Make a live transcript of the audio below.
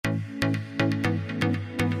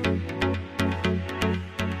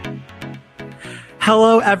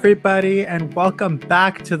Hello, everybody, and welcome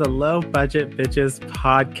back to the Low Budget Bitches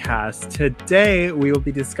podcast. Today, we will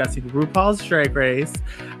be discussing RuPaul's Drag Race,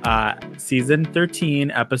 season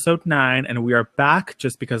 13, episode 9, and we are back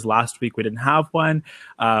just because last week we didn't have one.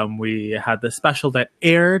 We had the special that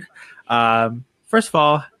aired. First of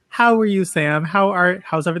all, how are you, Sam?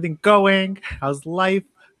 How's everything going? How's life?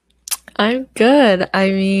 I'm good.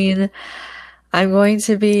 I'm going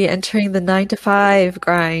to be entering the 9 to 5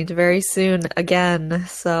 grind very soon again.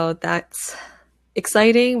 So that's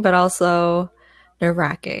exciting, but also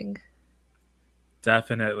nerve-wracking.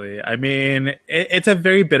 Definitely. I mean, it's a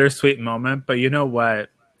very bittersweet moment, but you know what?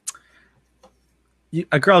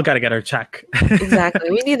 A girl got to get her check. Exactly.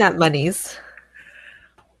 We need that monies.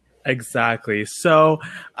 Exactly. So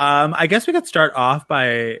I guess we could start off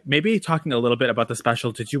by maybe talking a little bit about the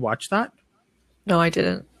special. Did you watch that? No, I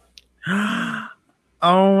didn't.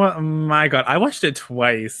 Oh my God. I watched it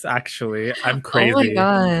twice, actually. I'm crazy. Oh my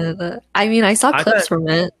God. I saw clips from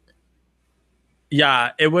it.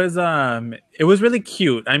 Yeah, it was really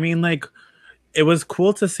cute. I mean, like, it was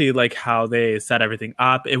cool to see like how they set everything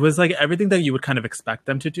up. It was like everything that you would kind of expect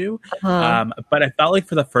them to do. Uh-huh. But I felt like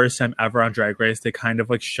for the first time ever on Drag Race, they kind of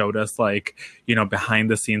like showed us like, behind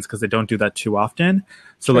the scenes because they don't do that too often.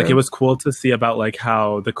 So like it True. was cool to see about like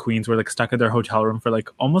how the queens were like stuck in their hotel room for like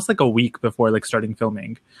almost like a week before like starting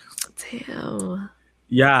filming. Damn.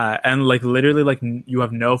 Yeah, and like literally like you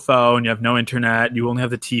have no phone, you have no internet, you only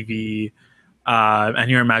have the TV, and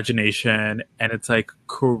your imagination, and it's like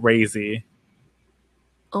crazy.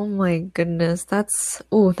 Oh my goodness. That's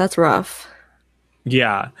rough.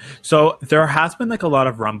 Yeah. So there has been like a lot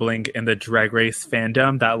of rumbling in the Drag Race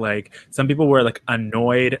fandom that like some people were like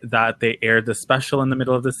annoyed that they aired the special in the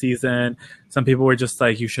middle of the season. Some people were just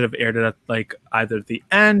like, you should have aired it at like either the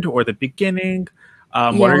end or the beginning.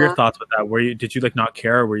 What are your Yeah. thoughts with that? Did you like not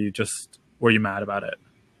care, or were you mad about it?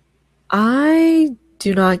 I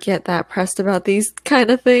do not get that pressed about these kind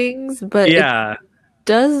of things, but it Yeah.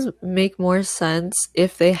 does make more sense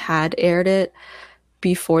if they had aired it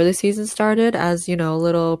before the season started as,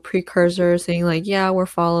 little precursor saying like, yeah, we're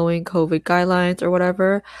following COVID guidelines or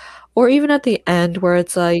whatever. Or even at the end where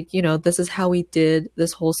it's like, this is how we did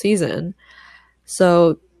this whole season.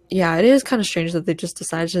 So yeah, it is kind of strange that they just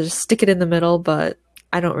decided to just stick it in the middle, but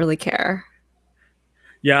I don't really care.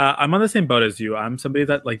 Yeah, I'm on the same boat as you. I'm somebody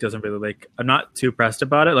that like doesn't really like. I'm not too pressed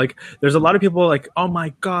about it. Like, there's a lot of people like, oh my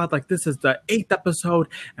God, like this is the eighth episode,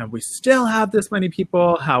 and we still have this many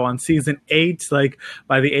people. How on season 8, like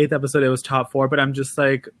by the eighth episode, it was top 4. But I'm just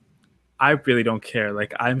like, I really don't care.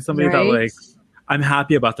 Like, I'm somebody that Right? like, I'm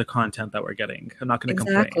happy about the content that we're getting. I'm not going to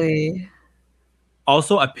complain. Exactly.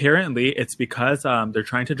 Also, apparently, it's because they're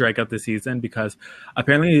trying to drag out the season because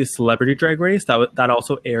apparently Celebrity Drag Race that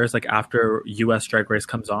also airs like after US Drag Race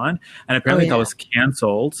comes on, and Oh apparently that yeah. was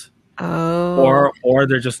canceled, Oh, or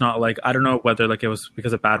they're just not like, I don't know whether like it was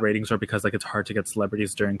because of bad ratings or because like it's hard to get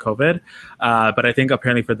celebrities during COVID, but I think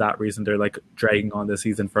apparently for that reason they're like dragging on the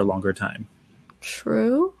season for a longer time.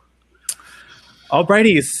 true.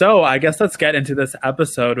 Alrighty, so I guess let's get into this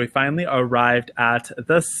episode. We finally arrived at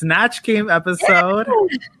the Snatch Game episode.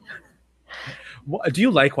 Do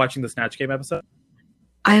you like watching the Snatch Game episode?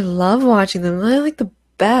 I love watching them. They're like the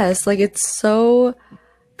best. Like it's so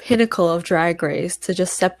pinnacle of Drag Race to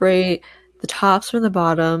just separate the tops from the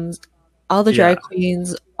bottoms. All the Yeah, drag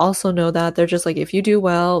queens also know that they're just like if you do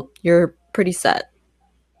well, you're pretty set.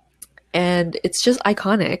 And it's just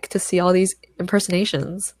iconic to see all these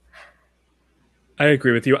impersonations. I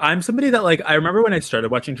agree with you. I'm somebody that like I remember when I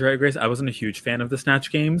started watching Drag Race, I wasn't a huge fan of the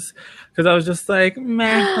Snatch Games because I was just like,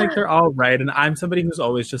 meh, like they're all right. And I'm somebody who's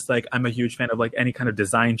always just like I'm a huge fan of like any kind of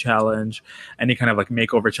design challenge, any kind of like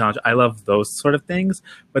makeover challenge. I love those sort of things.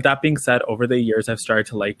 But that being said, over the years I've started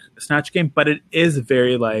to like Snatch Game, but it is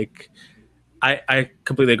very like I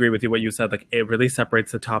completely agree with you what you said. Like it really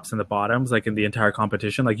separates the tops and the bottoms, like in the entire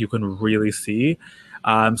competition. Like you can really see.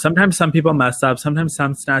 Sometimes some people mess up. Sometimes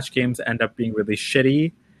some snatch games end up being really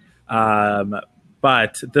shitty. Um,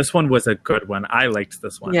 but this one was a good one. I liked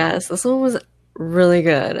this one. Yes, this one was really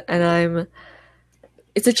good. And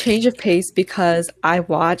it's a change of pace because I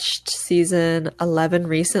watched season 11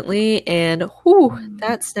 recently and whew,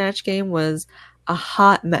 that Snatch Game was a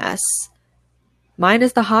hot mess. Mine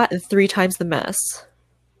is the hot and 3 times the mess.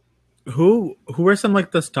 Who are some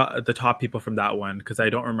like the top people from that one? Because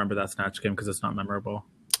I don't remember that snatch game because it's not memorable.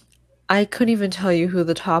 I couldn't even tell you who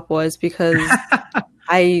the top was because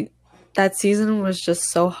I that season was just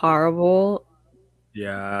so horrible.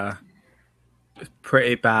 Yeah,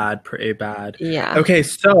 pretty bad, pretty bad. Yeah. Okay,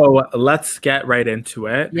 so let's get right into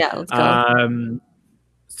it. Yeah, let's go. Um,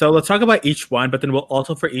 So let's talk about each one, but then we'll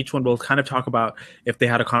also for each one we'll kind of talk about if they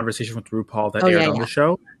had a conversation with RuPaul that Oh yeah, aired on yeah. the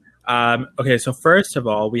show. Okay, so first of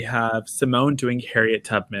all, we have Simone doing Harriet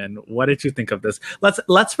Tubman. What did you think of this?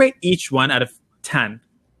 Let's rate each one out of 10.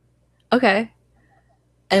 Okay.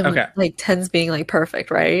 And Okay, like tens being like perfect,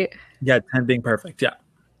 right? yeah, 10 being perfect. Yeah,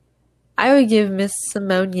 I would give Miss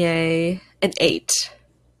Simonier an 8.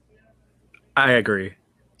 I agree.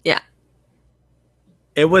 Yeah.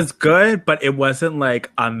 It was good, but it wasn't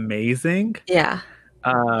like amazing. Yeah.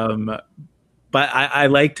 Um, but I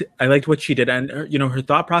liked what she did, and her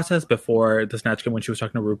thought process before the Snatch Game when she was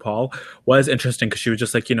talking to RuPaul was interesting because she was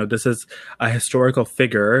just like, this is a historical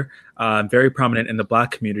figure, very prominent in the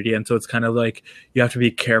Black community, and so it's kind of like you have to be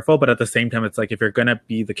careful, but at the same time, it's like if you're gonna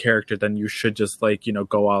be the character, then you should just like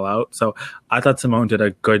go all out. So I thought Simone did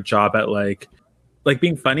a good job at like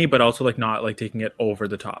being funny, but also like not like taking it over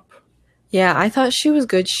the top. Yeah, I thought she was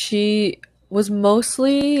good. She was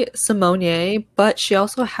mostly Simonier, but she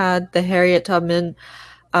also had the Harriet Tubman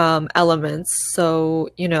elements. So,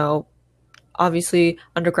 obviously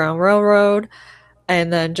Underground Railroad,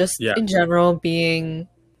 and then just Yeah. in general being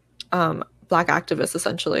black activists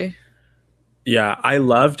essentially. Yeah, I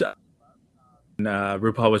loved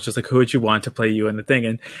RuPaul was just like, "Who would you want to play you in the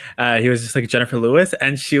thing?" And he was just like Jennifer Lewis,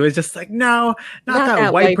 and she was just like, "No, not Not that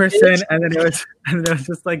that white white bitch. person." And then it was, and then it was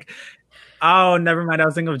just like, "Oh, never mind." I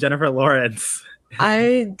was thinking of Jennifer Lawrence.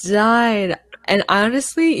 I died. And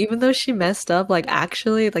honestly, even though she messed up, like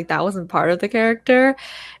actually, like that wasn't part of the character,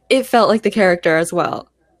 it felt like the character as well.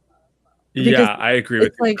 Because Yeah, I agree with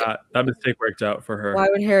it's you. like, That mistake worked out for her. why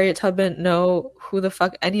would Harriet Tubman know who the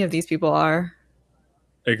fuck any of these people are?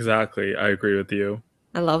 Exactly, I agree with you.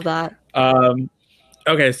 I love that. Um,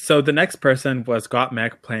 okay, so the next person was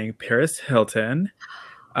Gottmik playing Paris Hilton.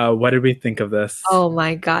 What did we think of this? Oh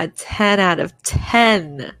my God, 10 out of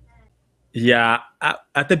 10. Yeah,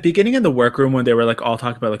 at the beginning in the workroom when they were like all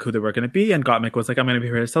talking about like who they were going to be, and Gottmik was like, "I'm going to be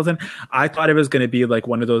Paris Hilton." I thought it was going to be like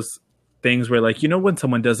one of those things where like when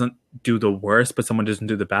someone doesn't do the worst, but someone doesn't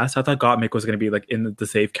do the best. I thought Gottmik was going to be like in the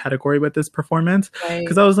safe category with this performance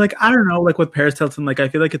because Right. I was like, I don't know, like with Paris Hilton, like I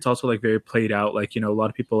feel like it's also like very played out. Like a lot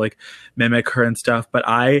of people like mimic her and stuff, but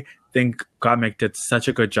I think Gottmik did such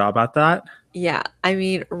a good job at that. Yeah, I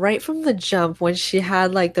mean, right from the jump when she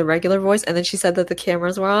had like the regular voice and then she said that the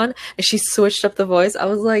cameras were on and she switched up the voice, I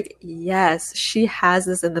was like, yes, she has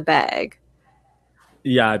this in the bag.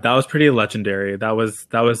 Yeah, that was pretty legendary. That was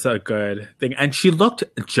a good thing, and she looked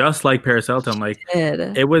just like Paris Hilton. Like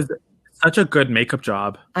Did. it was such a good makeup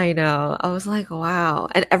job. I know. I was like, wow.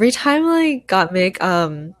 And every time like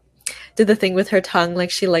Gottmik did the thing with her tongue, like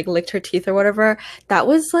she like licked her teeth or whatever, that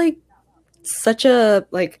was like such a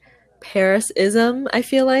like Paris-ism, I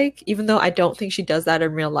feel like, even though I don't think she does that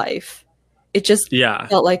in real life. It just Yeah,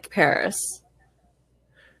 felt like Paris.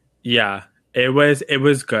 yeah. It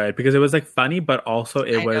was good because it was like funny, but also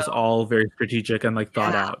it I was know. all very strategic and like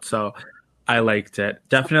thought Yeah. out. So I liked it.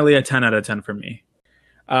 Definitely a 10 out of 10 for me.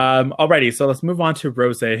 Alrighty, so let's move on to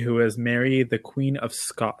Rose, who is Mary, the Queen of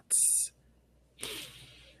Scots.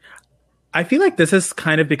 I feel like this is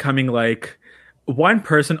kind of becoming like one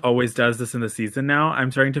person always does this in the season now.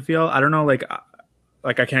 I'm starting to feel. I don't know, like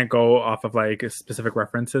I can't go off of like specific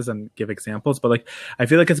references and give examples, but like I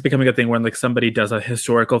feel like it's becoming a thing when like somebody does a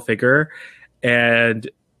historical figure, and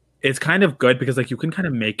it's kind of good because like you can kind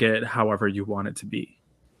of make it however you want it to be.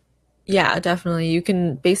 Yeah, definitely. You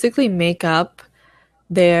can basically make up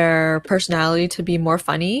their personality to be more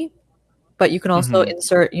funny, but you can also Hmm.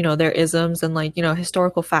 insert, their isms and like,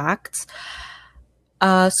 historical facts.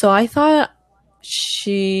 So I thought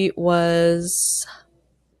she was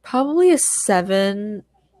probably a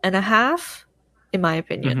 7.5, in my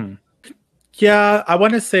opinion. Hmm. Yeah, I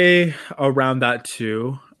want to say around that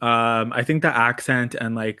too. I think the accent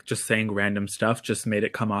and like just saying random stuff just made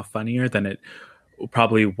it come off funnier than it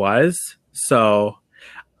probably was. So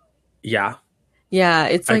yeah, Yeah,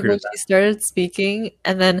 it's I like agree when with she started speaking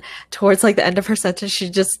and then towards like the end of her sentence, she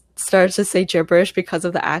just started to say gibberish because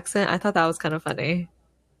of the accent. I thought that was kind of funny.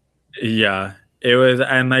 Yeah, it was,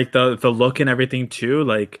 and like the look and everything too.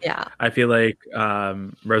 Like, Yeah. I feel like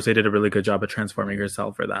Rose did a really good job of transforming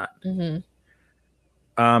herself for that. Hmm.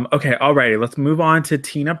 Okay, alrighty, let's move on to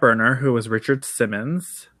Tina Burner, who was Richard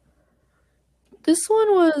Simmons. This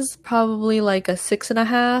one was probably like a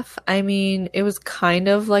 6.5. I mean, it was kind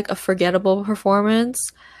of like a forgettable performance.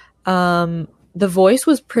 The voice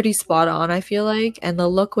was pretty spot on, I feel like, and the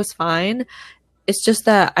look was fine. It's just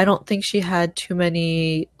that I don't think she had too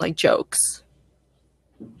many like jokes.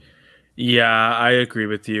 Yeah, I agree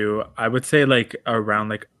with you. I would say like around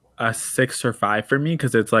like a 6 or 5 for me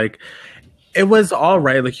because it's like It was all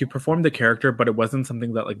right. Like you performed the character, but it wasn't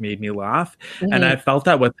something that like made me laugh. And Hmm. I felt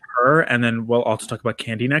that with her, and then we'll also talk about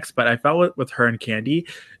Candy next. But I felt with her and Candy,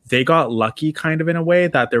 they got lucky kind of in a way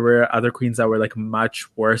that there were other queens that were like much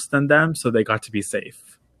worse than them, so they got to be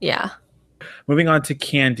safe. Yeah. Moving on to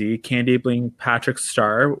Candy, Candy being Patrick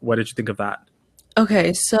Star. What did you think of that?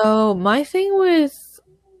 Okay, so my thing with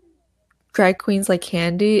drag queens like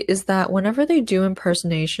Candy is that whenever they do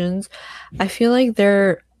impersonations, I feel like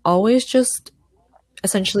they're always just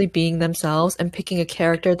essentially being themselves and picking a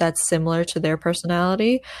character that's similar to their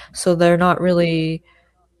personality. So they're not really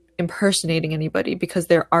impersonating anybody because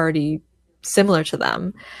they're already similar to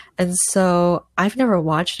them. And so I've never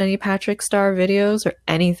watched any Patrick Star videos or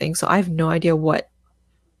anything, so I have no idea what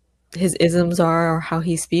his isms are or how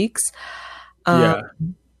he speaks. Um, Yeah.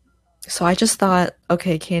 so I just thought,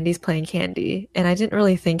 okay, Candy's playing Candy, and I didn't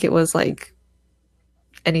really think it was like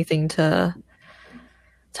anything to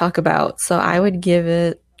talk about. So I would give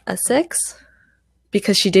it a 6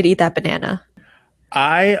 because she did eat that banana.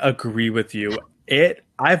 I agree with you.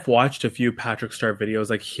 I've watched a few Patrick Star videos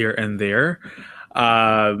like here and there.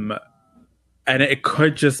 Um and it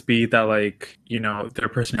could just be that like, their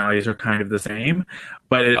personalities are kind of the same,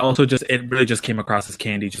 but it really just came across as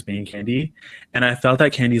Candy just being Candy. And I felt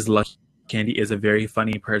that Candy is a very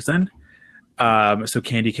funny person. So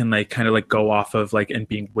Candy can like kind of like go off of like and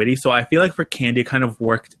being witty. So I feel like for Candy it kind of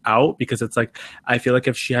worked out because it's like I feel like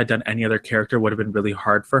if she had done any other character it would have been really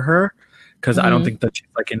hard for her because I don't Hmm. think that she's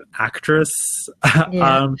like an actress.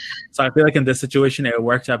 Yeah. um, so I feel like in this situation it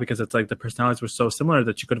worked out because it's like the personalities were so similar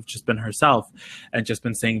that she could have just been herself and just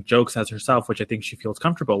been saying jokes as herself, which I think she feels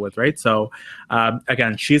comfortable with, right? So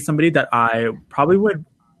again, she's somebody that I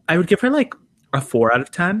would give her like a 4 out of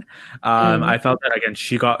 10. Mm. I felt that again,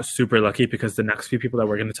 she got super lucky because the next few people that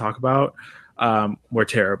we're going to talk about were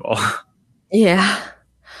terrible. Yeah.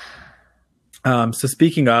 So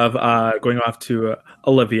speaking of going off to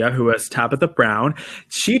Olivia, who was Tabitha Brown,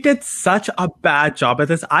 she did such a bad job at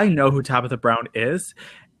this. I know who Tabitha Brown is,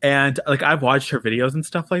 and like I've watched her videos and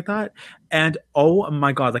stuff like that. And oh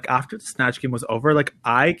my god, like after the Snatch Game was over, like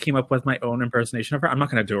I came up with my own impersonation of her. I'm not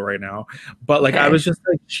gonna do it right now, but like I Okay. was just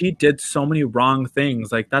like, she did so many wrong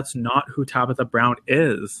things. Like that's not who Tabitha Brown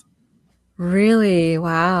is. Really?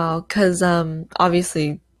 Wow. Because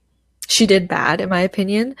obviously she did bad in my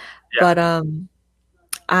opinion, Yeah, but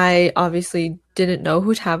I obviously didn't know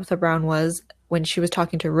who Tabitha Brown was when she was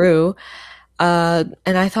talking to Rue. And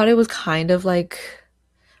I thought it was kind of like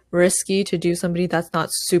risky to do somebody that's not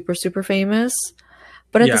super super famous.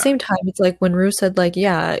 But at the yeah, same time, it's like when Rue said like,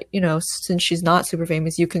 yeah, since she's not super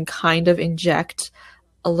famous, you can kind of inject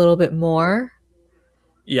a little bit more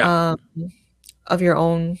yeah. um of your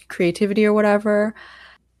own creativity or whatever.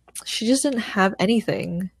 She just didn't have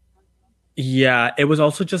anything. Yeah, it was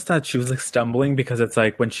also just that she was like stumbling because it's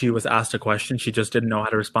like when she was asked a question, she just didn't know how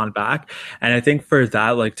to respond back. And I think for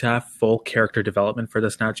that, like to have full character development for the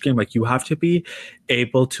Snatch Game, like you have to be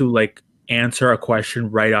able to like answer a question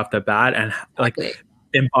right off the bat and like Exactly.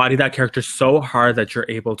 embody that character so hard that you're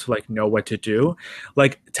able to like know what to do.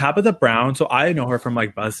 Like Tabitha Brown, so I know her from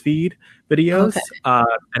like BuzzFeed videos, Okay.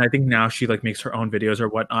 and I think now she like makes her own videos or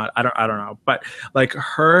whatnot. I don't know, but like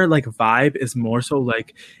her like vibe is more so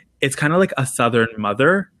like it's kind of like a Southern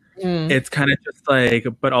mother. Mm, It's kind of just like,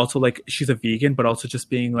 but also like she's a vegan, but also just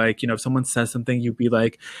being like, if someone says something, you'd be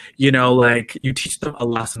like, like you teach them a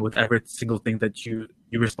lesson with every single thing that you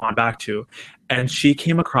respond back to. And she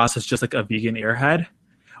came across as just like a vegan airhead,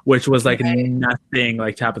 which was like right. nothing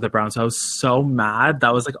like Tabitha Brown. So I was so mad.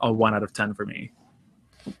 That was like a 1 out of 10 for me.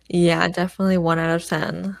 Yeah, definitely 1 out of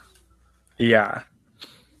 10. Yeah.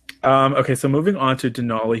 Okay, so moving on to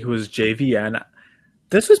Denali, who is JVN.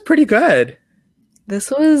 This was pretty good.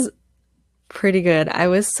 This was pretty good. I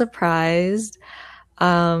was surprised.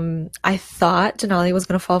 I thought Denali was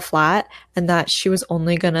gonna fall flat and that she was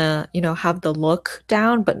only gonna, have the look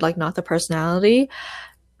down, but like not the personality.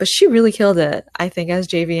 But she really killed it, I think, as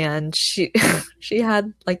JVN. She she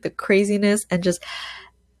had like the craziness and just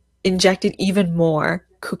injected even more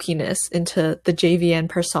kookiness into the JVN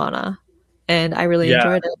persona. And I really Yeah.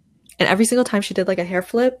 enjoyed it. And every single time she did like a hair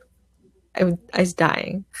flip, I was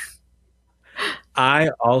dying. I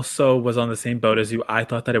also was on the same boat as you. I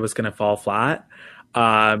thought that it was going to fall flat.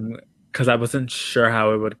 Um, because I wasn't sure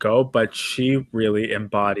how it would go, but she really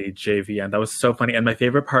embodied JVN. That was so funny. And my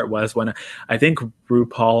favorite part was when I think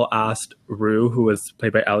RuPaul asked Rue, who was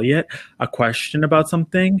played by Elliot, a question about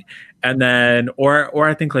something, and then or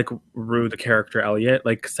I think like Rue, the character Elliot,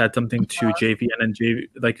 like said something to JVN, and J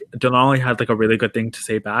like Denali had like a really good thing to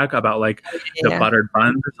say back about like the Yeah, buttered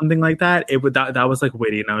buns or something like that. It would that was like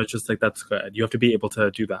witty, and I was just like, that's good. You have to be able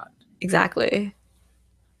to do that. exactly.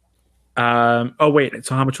 Oh wait,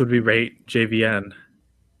 so how much would we rate JVN?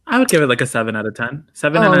 I would give it like a 7 out of 10.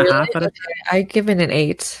 Seven and Oh, a really? half out of Okay, I give it an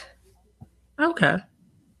 8. 10. Okay.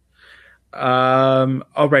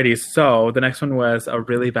 Alrighty, so the next one was a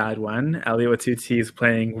really bad one. Elliot with two T's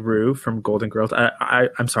playing Rue from Golden Girls.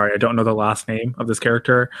 I'm sorry, I don't know the last name of this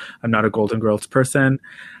character. I'm not a Golden Girls person.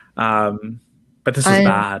 Um, but this was I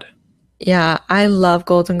bad. Yeah, I love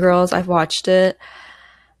Golden Girls. I've watched it.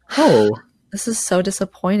 Oh. This is so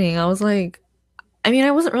disappointing. I was like, I mean,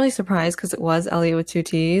 I wasn't really surprised because it was Elliot with two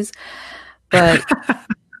T's, but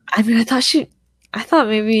I mean, I thought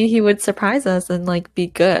maybe he would surprise us and like be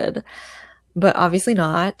good, but obviously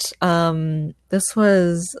not. This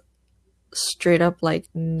was straight up like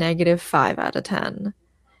 -5 out of 10.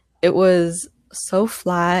 It was so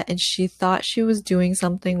flat, and she thought she was doing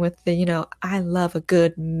something with the, I love a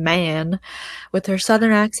good man with her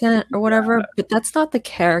southern accent or whatever, but that's not the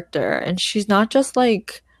character. And she's not just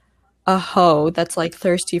like a hoe that's like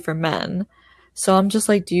thirsty for men. So I'm just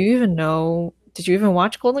like, do you even know? Did you even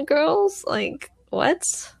watch Golden Girls? Like, what?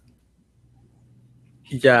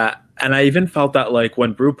 Yeah, and I even felt that like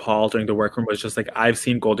when RuPaul during the workroom was just like, I've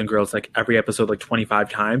seen Golden Girls like every episode like 25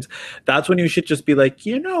 times. That's when you should just be like,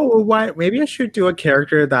 you know what? Maybe I should do a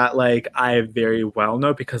character that like I very well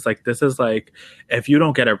know, because like this is like, if you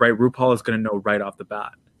don't get it right, RuPaul is gonna know right off the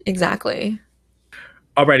bat. Exactly.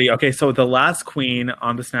 Alrighty, okay, so the last queen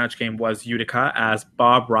on the Snatch Game was Utica as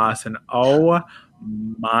Bob Ross, and oh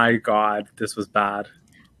my god, this was bad.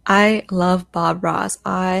 I love Bob Ross.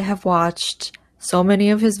 I have watched so many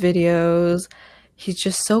of his videos. He's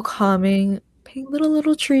just so calming. Pink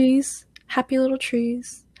little trees, happy little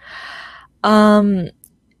trees. Um,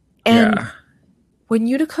 and Yeah. when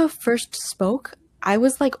Utica first spoke, I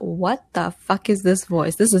was like, what the fuck is this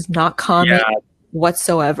voice? This is not calming Yeah,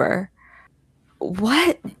 whatsoever.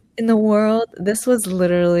 What in the world? This was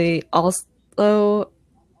literally also,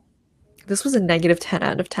 this was a -10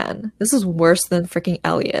 out of 10. This is worse than freaking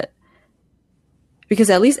Elliot. Because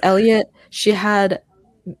at least Elliot, she had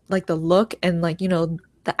like the look and like,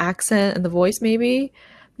 the accent and the voice maybe.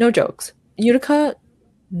 No jokes. Utica,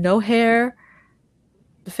 no hair.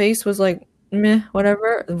 The face was like meh,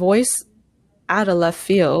 whatever. The voice out of left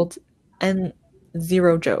field and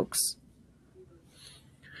zero jokes.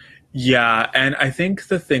 yeah, and I think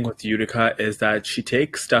the thing with Utica is that she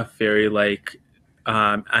takes stuff very like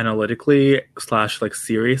analytically slash like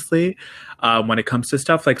seriously when it comes to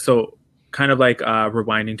stuff like so kind of like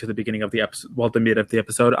rewinding to the beginning of the episode, well, the mid of the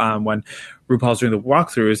episode, when RuPaul's doing the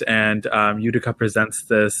walkthroughs and Utica presents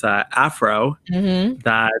this afro Mm-hmm.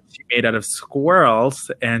 that she made out of squirrels,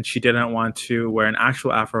 and she didn't want to wear an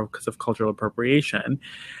actual afro because of cultural appropriation.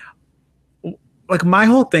 Like my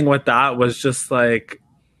whole thing with that was just like,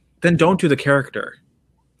 then don't do the character.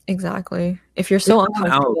 Exactly. If you're Pick so someone else.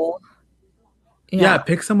 uncomfortable, Yeah, yeah,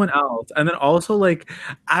 pick someone else. And then also like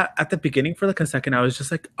at the beginning for like a second, I was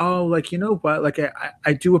just like, oh, like you know what? Like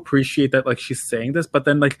I do appreciate that like she's saying this, but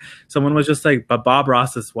then like someone was just like, but Bob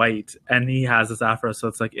Ross is white and he has this afro, so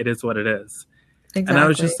it's like it is what it is. And I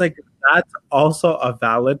was exactly. just like, that's also a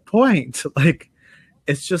valid point. Like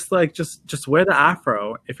it's just like just wear the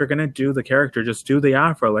afro. If you're gonna do the character, just do the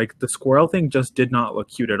afro. Like the squirrel thing just did not look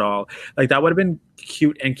cute at all. Like that would have been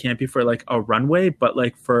cute and campy for like a runway, but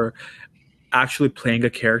like for actually playing a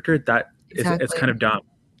character, that is it's kind Exactly. of dumb.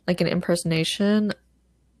 Like an impersonation.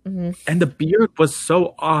 Mhm. And the beard was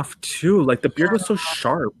so off too. Like the beard was so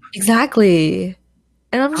sharp. Exactly.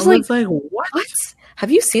 And I'm I just like, was like, what? what? Have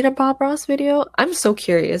you seen a Bob Ross video? I'm so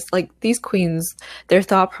curious. Like these queens, their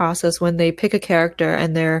thought process when they pick a character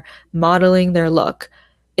and they're modeling their look.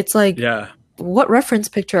 It's like, Yeah. what reference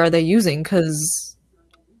picture are they using? Because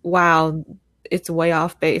wow, it's way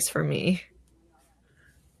off base for me.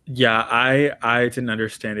 Yeah, I didn't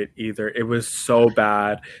understand it either. It was so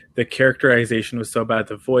bad. The characterization was so bad.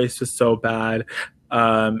 The voice was so bad.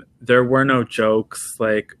 There were no jokes.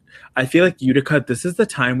 Like I feel like Utica, this is the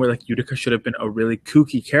time where like Utica should have been a really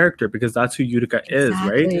kooky character, because that's who Utica is,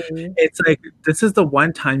 right? Exactly. It's like this is the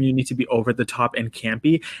one time you need to be over the top and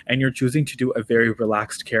campy, and you're choosing to do a very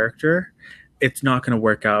relaxed character. It's not going to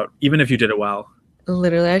work out, even if you did it well.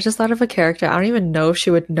 Literally, I just thought of a character. I don't even know if she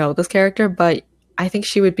would know this character, but I think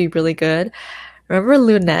she would be really good. Remember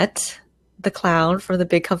Lunette? the clown from the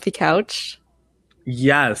big comfy couch.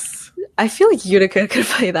 Yes. I feel like Utica could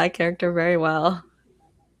play that character very well.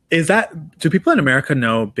 Is that, do people in America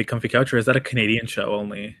know Big Comfy Couch, or is that a Canadian show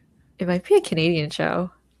only? It might be a Canadian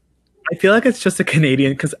show. I feel like it's just a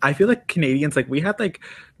Canadian, because I feel like Canadians, like, we had like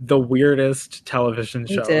the weirdest television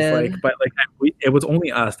We shows, did. like, but like it was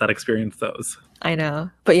only us that experienced those. I know.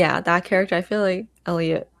 But yeah, that character, I feel like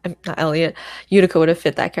not Elliot, Utica would have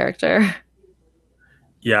fit that character.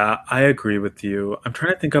 Yeah, I agree with you. I'm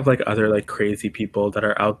trying to think of like other like crazy people that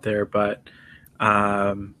are out there, but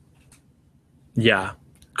um yeah,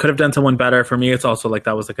 could have done someone better. For me, it's also like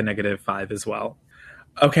that was like a -5 as well.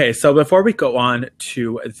 Okay, so before we go on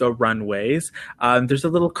to the runways, there's a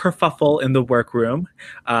little kerfuffle in the workroom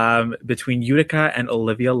between Utica and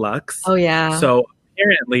Olivia Lux. Oh yeah. So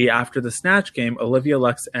apparently, after the Snatch game, Olivia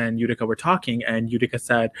Lux and Utica were talking, and Utica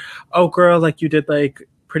said, "Oh, girl, like you did like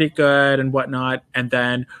pretty good and whatnot." And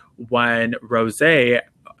then when Rose,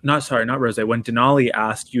 not sorry, not Rose, when Denali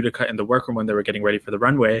asked Utica in the workroom when they were getting ready for the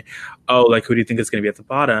runway, "Oh, like who do you think is going to be at the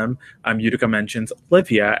bottom?" Utica mentions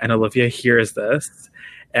Olivia, and Olivia hears this,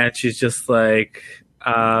 and she's just like,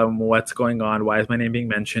 what's going on? Why is my name being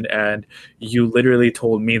mentioned? And you literally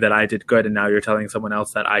told me that I did good, and now you're telling someone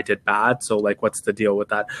else that I did bad. So, like, what's the deal with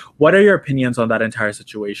that? What are your opinions on that entire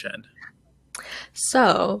situation?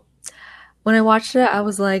 So when I watched it, I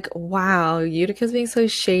was like, wow, Utica's being so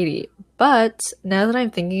shady. But now that I'm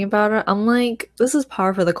thinking about it, I'm like, this is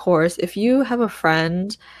par for the course. If you have a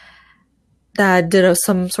friend that did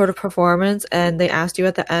some sort of performance and they asked you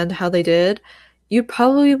at the end how they did, you'd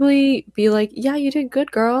probably be like, yeah, you did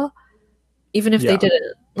good, girl. Even if they Yeah.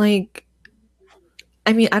 didn't. Like,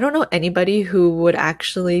 I mean, I don't know anybody who would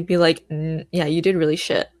actually be like, yeah, you did really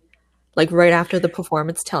shit. Like, right after the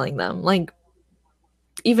performance, telling them. Like,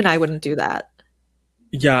 even I wouldn't do that.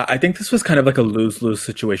 Yeah, I think this was kind of like a lose-lose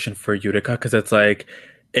situation for Utica, because it's like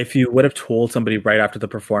if you would have told somebody right after the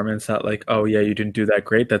performance that like, oh yeah, you didn't do that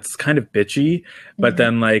great, that's kind of bitchy. But Hmm.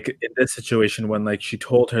 then like in this situation when like she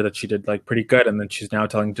told her that she did like pretty good, and then she's now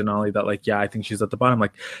telling Denali that like, yeah, I think she's at the bottom,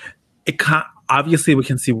 like it can obviously we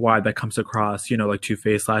can see why that comes across, like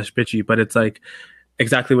two-faced slash bitchy, but it's like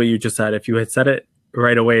exactly what you just said. If you had said it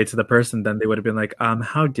right away to the person, then they would have been like,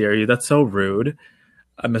 how dare you? That's so rude,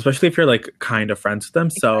 especially if you're like kind of friends with them.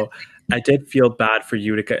 So I did feel bad for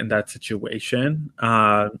Utica in that situation,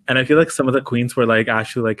 and I feel like some of the queens were like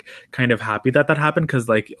actually like kind of happy that that happened, because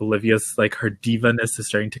like Olivia's like her divaness is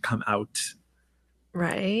starting to come out.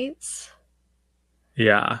 Right?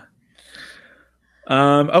 Yeah.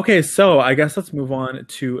 Okay, so I guess let's move on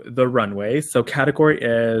to the runway. So category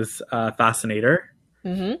is fascinator,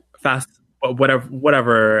 Hmm. fast,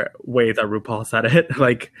 whatever way that RuPaul said it.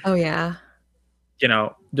 Like, Oh, yeah.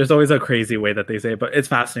 there's always a crazy way that they say it, but it's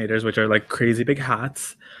fascinators, which are like crazy big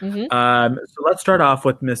hats. Hmm. So let's start off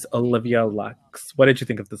with Miss Olivia Lux. What did you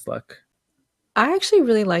think of this look? I actually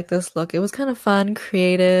really like this look. It was kind of fun,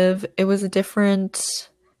 creative. It was a different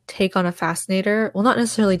take on a fascinator. Well, not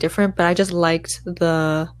necessarily different, but I just liked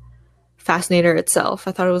the fascinator itself.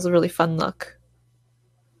 I thought it was a really fun look.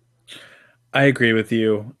 I agree with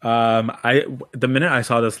you. I the minute I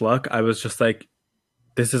saw this look, I was just like,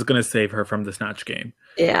 this is gonna save her from the Snatch Game.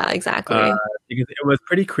 Yeah, uh, exactly. because it was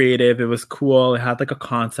pretty creative. It was cool. It had like a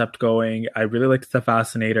concept going. I really liked the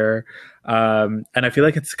Fascinator, and I feel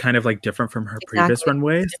like it's kind of like different from her previous Exactly. It's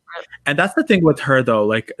runways. different. And that's the thing with her, though.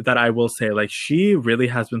 Like that, I will say, like she really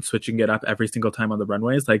has been switching it up every single time on the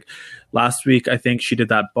runways. Like last week, I think she did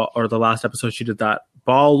that, or the last episode, she did that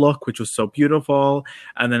ball look, which was so beautiful.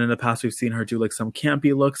 And then in the past, we've seen her do like some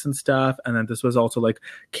campy looks and stuff. And then this was also like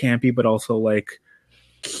campy, but also like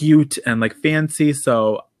cute and like fancy.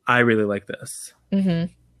 So I really like this. Hmm.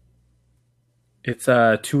 It's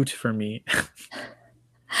a toot for me.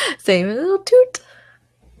 Same little toot.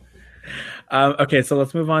 Okay, so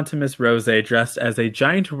let's move on to Miss Rose, dressed as a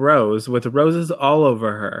giant rose with roses all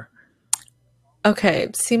over her. Okay,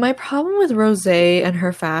 see, my problem with Rose and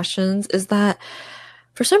her fashions is that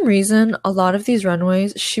for some reason, a lot of these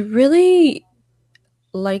runways, she really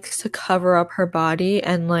likes to cover up her body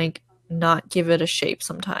and like not give it a shape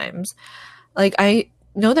sometimes. Like, I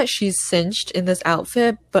know that she's cinched in this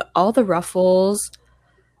outfit, but all the ruffles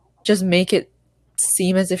just make it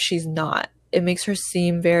seem as if she's not. It makes her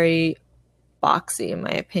seem very boxy, in my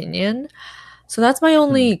opinion. So that's my Hmm.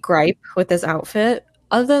 only gripe with this outfit.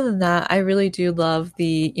 Other than that, I really do love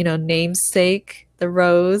the, namesake, the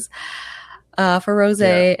rose, for Rose,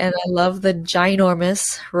 Yeah. and I love the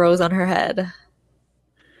ginormous rose on her head.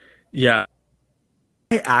 Yeah.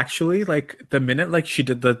 I actually like the minute like she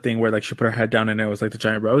did the thing where like she put her head down and it was like the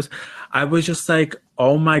giant rose, I was just like,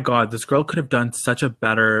 oh my God, this girl could have done such a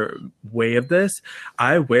better way of this.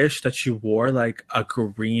 I wish that she wore like a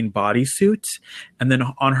green bodysuit and then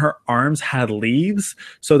on her arms had leaves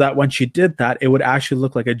so that when she did that, it would actually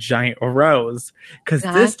look like a giant rose. Because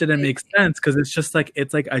this didn't Exactly. make sense because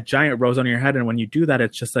it's like a giant rose on your head. And when you do that,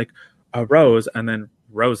 it's just like a rose and then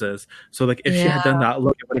roses. So like if she Yeah. had done that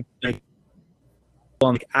look, it would have like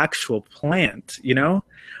on the actual plant, you know?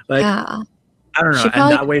 Like, Yeah. I don't know. She And probably that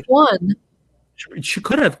could have way won. she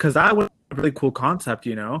could have, because that was a really cool concept,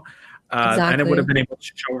 you know? And it would have Exactly. been able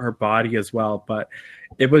to show her body as well. But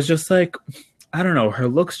it was just like, I don't know. Her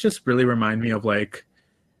looks just really remind me of like,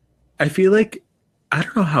 I feel like, I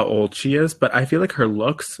don't know how old she is, but I feel like her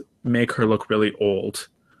looks make her look really old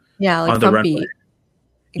Yeah, like on the runway. frumpy.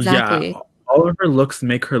 Yeah. Exactly. All of her looks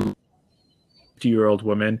make her 50-year-old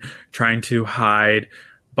woman trying to hide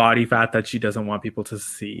body fat that she doesn't want people to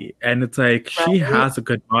see. And it's like she Right? has a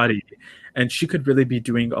good body and she could really be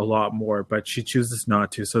doing a lot more, but she chooses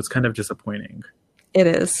not to. So it's kind of disappointing. It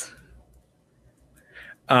is.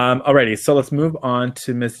 Alrighty, so let's move on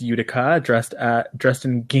to Miss Utica dressed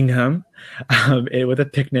in gingham, with a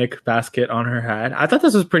picnic basket on her head. I thought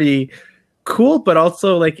this was pretty cool, but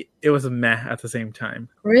also like it was a meh at the same time.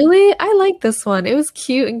 Really? I like this one. It was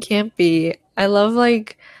cute and campy. I love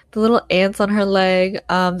like the little ants on her leg.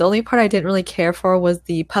 The only part I didn't really care for was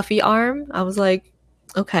the puffy arm. I was like,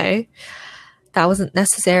 okay, that wasn't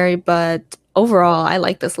necessary, but overall, I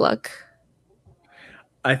like this look.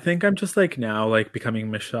 I think I'm just like now like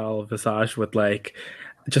becoming Michelle Visage with like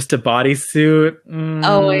just a bodysuit.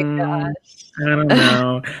 Oh my I don't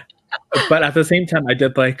know. But at the same time, I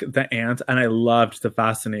did like the ant, and I loved the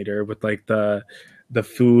fascinator with like the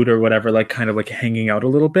food or whatever, like kind of like hanging out a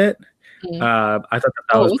little bit. god. I thought that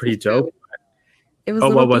Oh, it was was pretty his food. dope. It was Oh,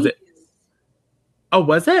 little what was bees. it? Oh,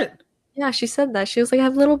 was it? Yeah, she said that. She was like, I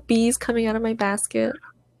have little bees coming out of my basket.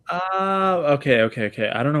 Okay, okay, okay.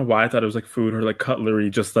 I don't know why I thought it was like food or like cutlery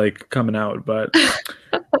just like coming out, but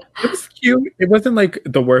it was cute. It wasn't like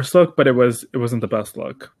the worst look, but it wasn't the best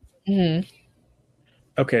look. Mhm.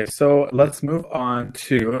 Okay, so let's move on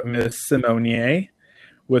to Miss Simonier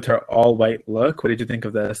with her all white look. What did you think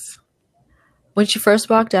of this? When she first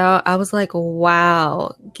walked out, I was like,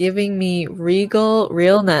 wow, giving me regal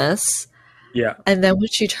realness. Yeah. And then when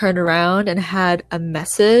she turned around and had a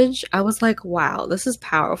message, I was like, wow, this is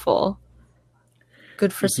powerful.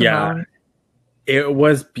 Good for Yeah, Simone. it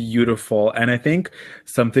was beautiful. And I think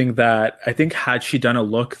something that I think had she done a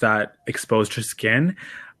look that exposed her skin,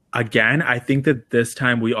 again, I think that this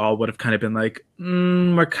time we all would have kind of been like,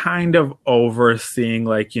 we're kind of overseeing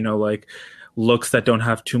like, like looks that don't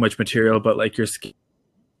have too much material, but like your skin.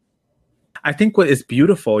 I think what is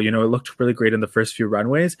beautiful, it looked really great in the first few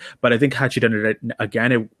runways, but I think had she done it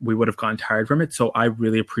again, we would have gotten tired from it. So I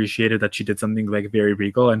really appreciated that she did something like very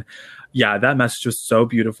regal. And yeah, that message was so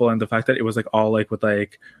beautiful. And the fact that it was like all like with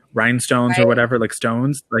like rhinestones or Right. whatever, like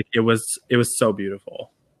stones, like it was so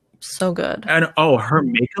beautiful. So good. And oh, her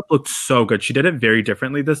makeup looked so good. She did it very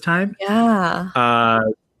differently this time. Yeah. Uh,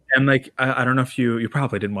 and like I don't know if you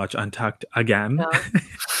probably didn't watch Untucked again, Yeah.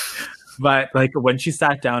 but like when she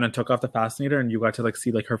sat down and took off the fascinator and you got to like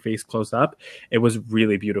see like her face close up, it was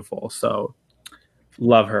really beautiful. So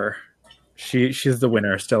love her. She's the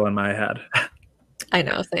winner still in my head. I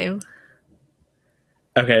know, same.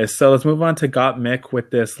 Okay, so let's move on to Got Mick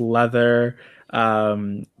with this leather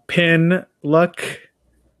pin look,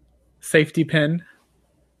 safety pin.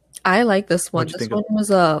 I like this one. What'd you This think of one was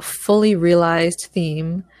a fully realized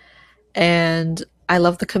theme, and I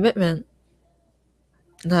love the commitment.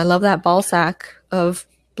 And I love that ball sack of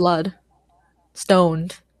blood,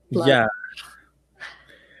 stoned it? blood. Yeah,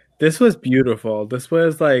 this was beautiful. This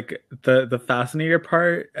was like the fascinator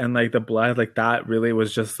part and like the blood, like that really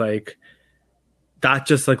was just like that.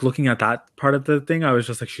 Just like looking at that part of the thing, I was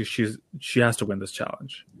just like, she has to win this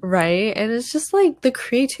challenge. Right? And it's just like the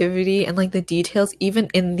creativity and like the details, even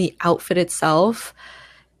in the outfit itself,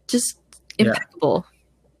 just Yeah, impeccable.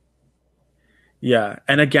 yeah.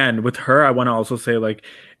 And again, with her, I want to also say like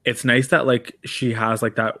it's nice that like she has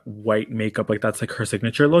like that white makeup, like that's like her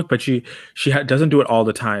signature look, but doesn't do it all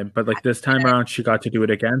the time. But like this time around, she got to do it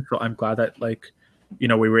again, so I'm glad that like we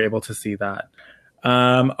were able to see that.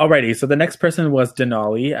 Alrighty, so the next person was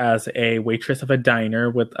Denali as a waitress of a diner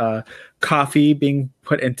with coffee being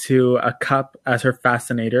put into a cup as her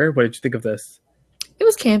fascinator. What did you think of this? It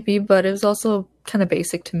was campy, but it was also kind of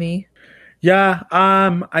basic to me. Yeah,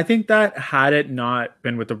 I think that had it not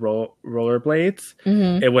been with the rollerblades,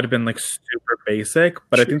 Mm-hmm. it would have been like super basic.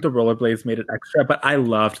 But I think the rollerblades made it extra. But I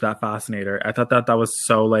loved that fascinator. I thought that that was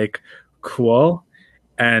so like cool,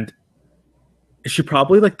 and she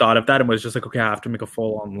probably like thought of that and was just like, okay, I have to make a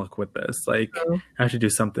full on look with this. Like, True. I have to do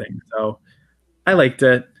something. So I liked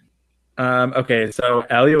it. Okay, so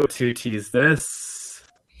Elio Tucci's this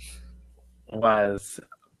was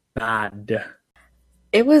bad.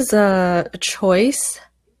 It was a choice.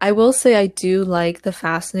 I will say I do like the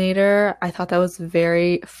Fascinator. I thought that was a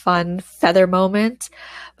very fun feather moment,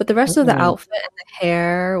 but the rest of the Mm-mm. outfit and the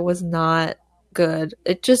hair was not good.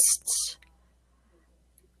 It just,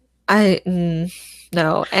 I,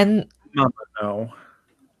 no. And Mama, no.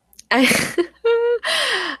 I,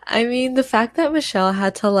 I mean, the fact that Michelle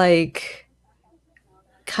had to like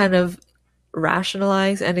kind of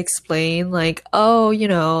rationalize and explain like, oh,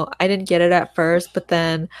 I didn't get it at first, but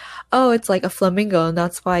then, oh, it's like a flamingo and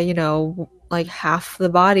that's why, like half the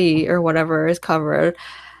body or whatever is covered.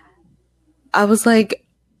 I was like,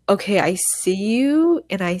 okay, I see you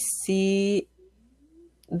and I see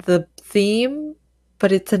the theme,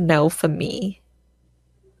 but it's a no for me.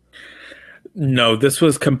 No, this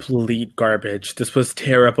was complete garbage. This was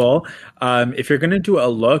terrible. If you're gonna do a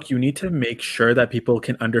look, you need to make sure that people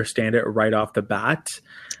can understand it right off the bat,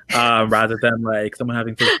 rather than like someone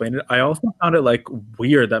having to explain it. I also found it like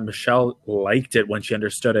weird that Michelle liked it when she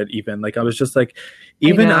understood it. Even like I was just like, I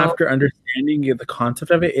even know. after understanding the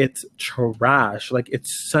concept of it, it's trash. Like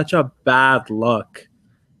it's such a bad look.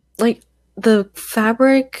 Like the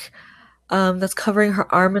fabric that's covering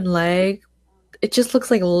her arm and leg, it just looks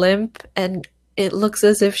like limp and it looks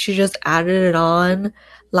as if she just added it on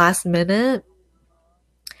last minute.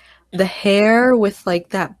 The hair with like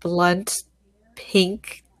that blunt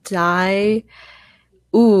pink dye,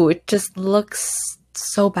 ooh, it just looks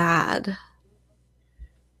so bad.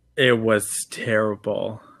 It was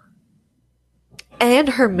terrible. And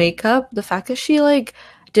her makeup, the fact that she like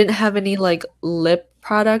didn't have any like lip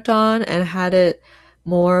product on and had it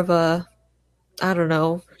more of a, I don't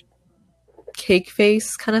know, cake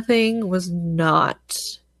face kind of thing was not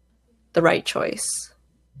the right choice.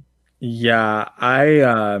 Yeah,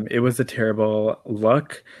 I it was a terrible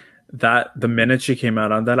look. That the minute she came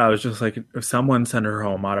out on that, I was just like, someone send her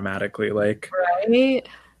home automatically. Like, Right?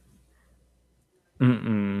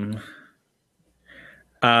 mm-mm.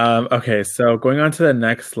 Okay, so going on to the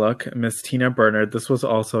next look, Miss Tina Bernard. This was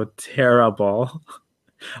also terrible.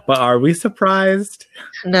 But are we surprised?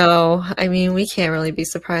 No, I mean, we can't really be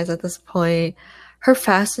surprised at this point. Her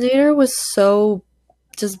fascinator was so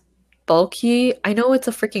just bulky. I know it's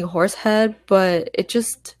a freaking horse head, but it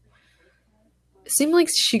just seemed like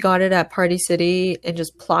she got it at Party City and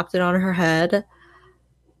just plopped it on her head.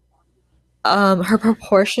 Her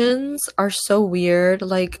proportions are so weird.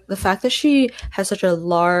 Like the fact that she has such a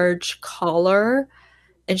large collar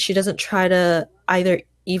and she doesn't try to either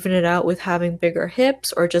even it out with having bigger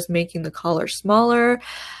hips or just making the collar smaller.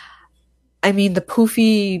 I mean, the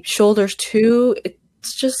poofy shoulders too.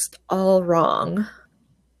 It's just all wrong.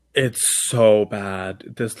 It's so bad.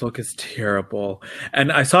 This look is terrible.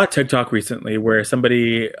 And I saw a TikTok recently where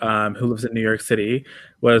somebody who lives in New York City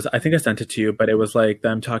was, I think I sent it to you, but it was like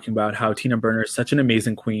them talking about how Tina Burner is such an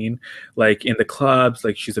amazing queen, like in the clubs,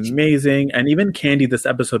 like she's amazing. And even Candy this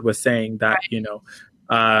episode was saying that,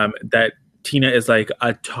 that Tina is like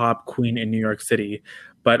a top queen in New York City.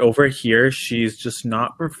 But over here, she's just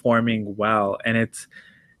not performing well. And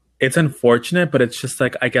it's unfortunate, but it's just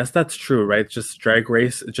like I guess that's true, right? It's just Drag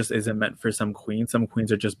Race it just isn't meant for some queens. Some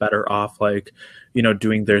queens are just better off like,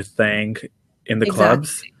 doing their thing in the Exactly.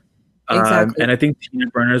 clubs. Exactly. And I think Tina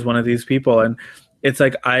Burner is one of these people. And it's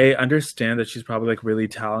like I understand that she's probably like really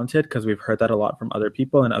talented because we've heard that a lot from other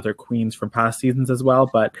people and other queens from past seasons as well.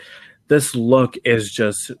 But this look is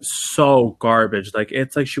just so garbage. Like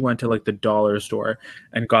it's like she went to like the dollar store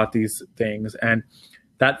and got these things and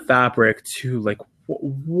that fabric too. Like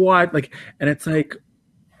what? Like, and it's like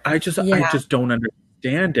I Yeah. just don't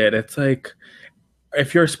understand it. It's like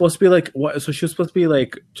if you're supposed to be like what? So she was supposed to be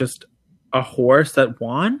like just a horse that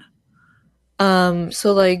won.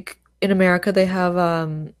 So like in America they have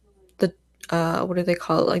the what do they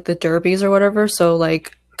call it? Like the derbies or whatever. So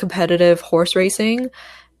like competitive horse racing.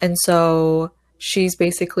 And so she's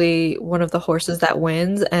basically one of the horses that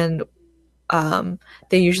wins and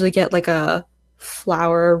they usually get like a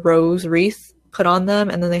flower rose wreath put on them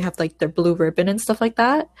and then they have like their blue ribbon and stuff like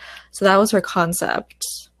that. So that was her concept.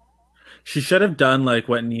 She should have done like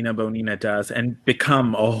what Nina Bonina does and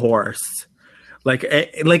become a horse. Like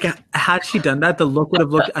had she done that, the look would have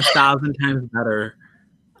looked 1,000 times better.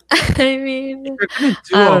 I If mean, you're gonna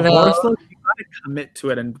do I a don't horse know. look, gotta commit to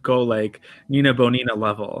it and go like Nina Bonina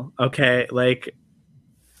level. Okay, like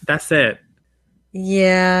that's it.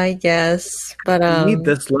 Yeah, I guess. But You need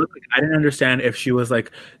this look. Like, I didn't understand if she was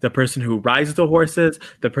like the person who rides the horses,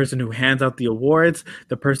 the person who hands out the awards,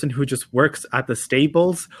 the person who just works at the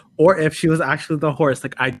stables, or if she was actually the horse.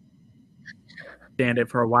 Like I stand it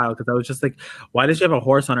for a while because I was just like, why does she have a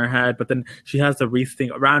horse on her head? But then she has the wreath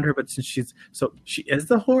thing around her. But since she is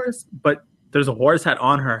the horse, but there's a horse head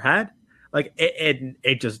on her head. Like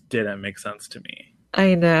it just didn't make sense to me.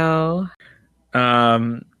 I know.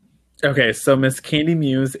 Um, okay, so Miss Candy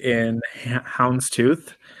Muse in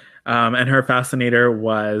Houndstooth, and her fascinator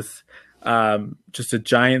was just a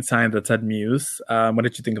giant sign that said Muse. What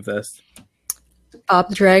did you think of this? Bob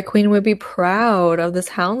the drag queen would be proud of this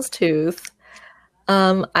houndstooth.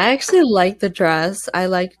 I actually liked the dress. I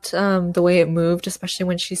liked the way it moved, especially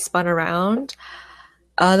when she spun around.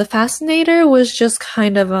 The fascinator was just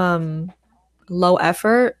kind of low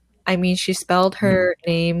effort. I mean, she spelled her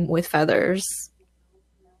name with feathers.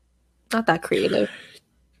 Not that creative.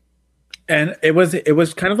 And it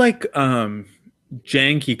was kind of like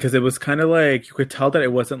janky because it was kind of like you could tell that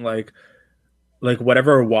it wasn't like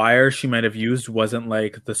whatever wire she might have used wasn't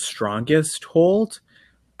like the strongest hold.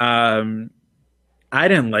 Um, I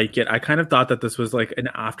didn't like it. I kind of thought that this was like an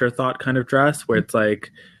afterthought kind of dress where it's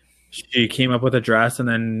like she came up with a dress and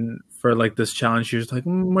then for like this challenge she was like,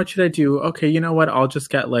 what should I do? Okay, you know what? I'll just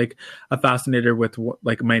get like a fascinator with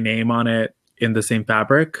like my name on it in the same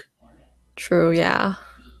fabric. True, yeah.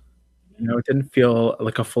 It didn't feel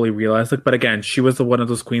like a fully realized look. But again, she was the one of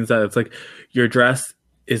those queens that it's like your dress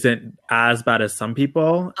isn't as bad as some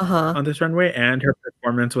people Uh-huh. on this runway, and her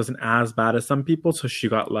performance wasn't as bad as some people, so she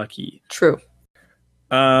got lucky. True.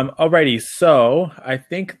 Alrighty, so I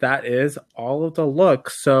think that is all of the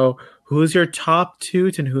looks. So who's your top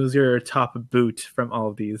toot and who's your top boot from all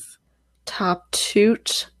of these? Top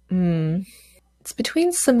toot. It's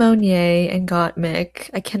between Simonier and Gottmik.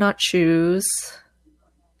 I cannot choose.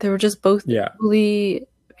 They were just both Yeah. equally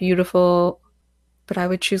beautiful, but I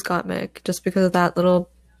would choose Gottmik just because of that little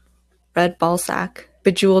red ball sack,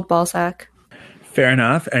 bejeweled ball sack. Fair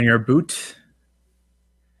enough. And your boot?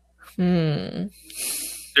 Hmm.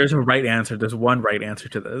 There's a right answer. There's one right answer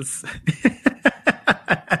to this.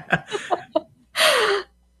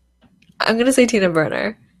 I'm gonna say Tina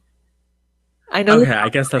Burner. I know. Okay, I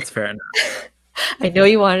guess that's fair enough. I know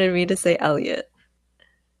you wanted me to say Elliot.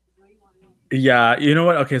 Yeah, you know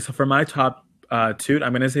what? Okay, so for my top toot,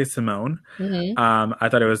 I'm gonna say Simone. Hmm. I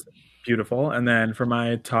thought it was beautiful, and then for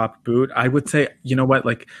my top boot, I would say, you know what?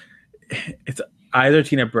 Like, it's either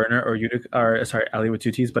Tina Burner or Utica, or sorry, Ellie with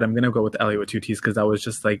two T's, but I'm gonna go with Ellie with two T's because that was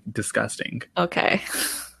just like disgusting. Okay.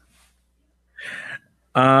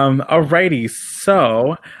 Alrighty,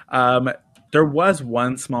 so there was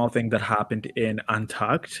one small thing that happened in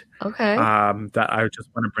Untucked Okay. that I just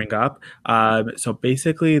want to bring up. So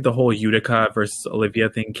basically, the whole Utica versus Olivia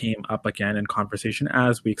thing came up again in conversation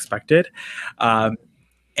as we expected.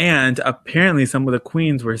 And apparently, some of the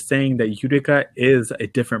queens were saying that Utica is a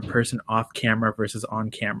different person off camera versus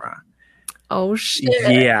on camera. Oh shit.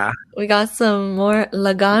 Yeah. We got some more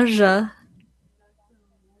Laganja.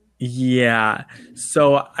 Yeah.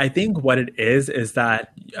 So I think what it is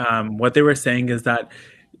that what they were saying is that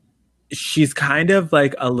she's kind of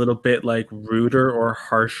like a little bit like ruder or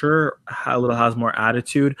harsher, a little has more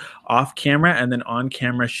attitude off camera, and then on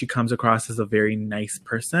camera she comes across as a very nice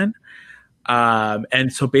person.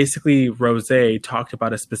 And so basically, Rose talked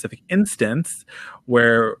about a specific instance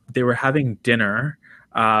where they were having dinner,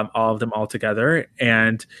 all of them all together,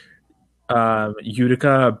 and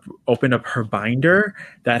Utica opened up her binder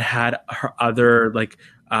that had her other like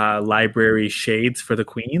library shades for the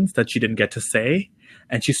queens that she didn't get to say,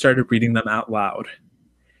 and she started reading them out loud.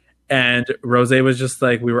 And Rose was just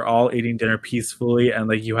like, we were all eating dinner peacefully, and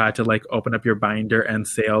like you had to like open up your binder and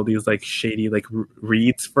say all these like shady like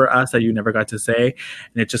reads for us that you never got to say,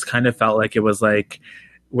 and it just kind of felt like it was like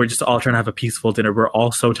we're just all trying to have a peaceful dinner. We're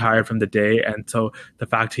all so tired from the day, and so the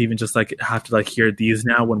fact to even just like have to like hear these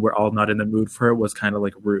now when we're all not in the mood for it was kind of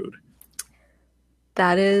like rude.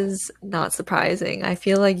 That is not surprising. I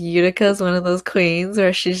feel like Utica is one of those queens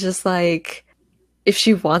where she's just like, if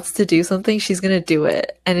she wants to do something, she's gonna do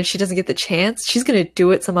it. And if she doesn't get the chance, she's gonna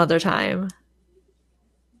do it some other time.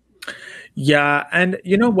 Yeah, and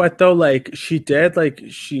you know what though? Like she did, like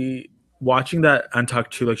she watching that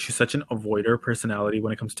Untucked too, like she's such an avoider personality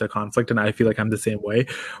when it comes to conflict, and I feel like I'm the same way.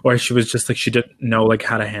 Or she was just like she didn't know like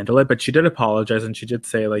how to handle it, but she did apologize and she did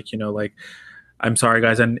say like, you know, like I'm sorry,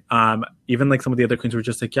 guys. And even like some of the other queens were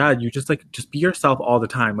just like, yeah, you just like just be yourself all the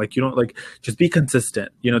time. Like you don't like just be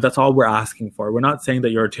consistent. You know, that's all we're asking for. We're not saying that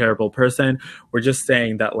you're a terrible person. We're just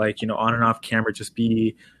saying that like, you know, on and off camera, just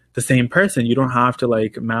be the same person. You don't have to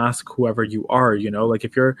like mask whoever you are, you know? Like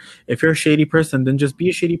if you're a shady person, then just be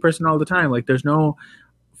a shady person all the time. Like there's no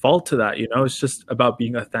fault to that, you know? It's just about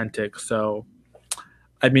being authentic. So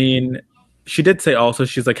I mean, she did say also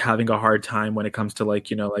she's like having a hard time when it comes to like,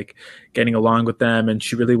 you know, like getting along with them, and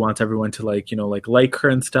she really wants everyone to like, you know, like her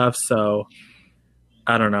and stuff. So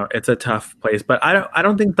I don't know. It's a tough place. But I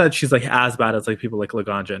don't think that she's like as bad as like people like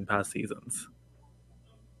Laganja in past seasons.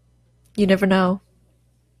 You never know.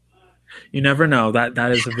 You never know. That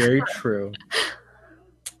is very true.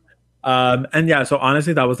 And yeah, so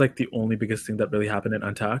honestly that was like the only biggest thing that really happened in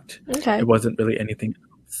Untucked. It Okay. wasn't really anything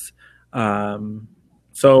else. Um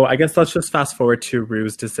so I guess let's just fast forward to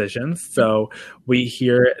Rue's decisions. So we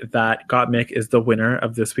hear that Gottmik is the winner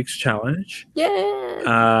of this week's challenge. Yeah.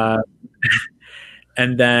 Uh,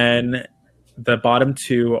 and then the bottom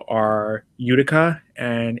two are Utica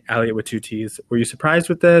and Elliot with two T's. Were you surprised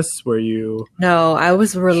with this? Were you No, I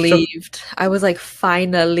was shook? relieved. I was like,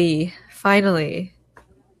 finally,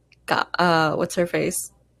 got what's her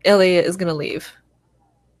face? Elliot is gonna leave.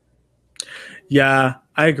 Yeah,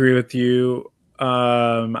 I agree with you.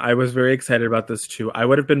 I was very excited about this too. I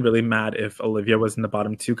would have been really mad if Olivia was in the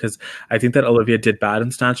bottom two because I think that Olivia did bad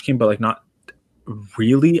in Snatch Game, but like not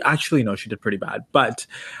really. Actually, no, she did pretty bad. But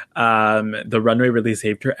the runway really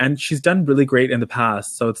saved her, and she's done really great in the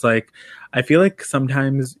past. So it's like I feel like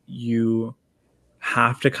sometimes you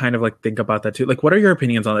have to kind of like think about that too. Like, what are your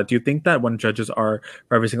opinions on that? Do you think that when judges are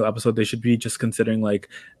for every single episode, they should be just considering like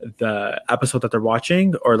the episode that they're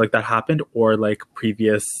watching or like that happened or like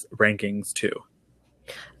previous rankings too?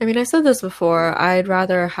 I mean, I said this before. I'd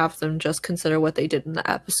rather have them just consider what they did in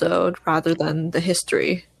the episode rather than the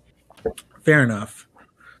history. Fair enough.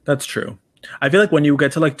 That's true. I feel like when you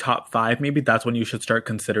get to like top five, maybe that's when you should start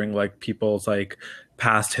considering like people's like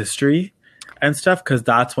past history and stuff, because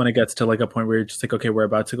that's when it gets to like a point where you're just like, okay, we're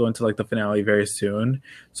about to go into like the finale very soon.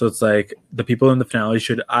 So it's like the people in the finale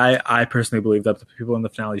should I personally believe that the people in the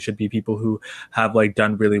finale should be people who have like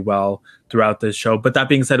done really well throughout this show. But that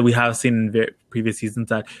being said, we have seen in previous seasons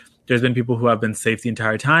that there's been people who have been safe the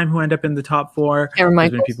entire time who end up in the top four. Cameron There's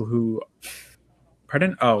been Michaels. people who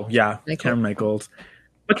pardon? Oh yeah, Michael. Cameron Michaels.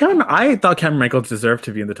 But I thought Cameron Michaels deserved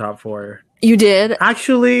to be in the top four. You did?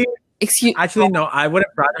 Actually, Excuse. no. I would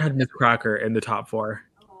have rather had Miss Crocker in the top four.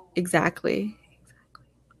 Exactly.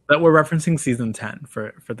 But we're referencing season 10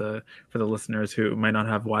 for the listeners who might not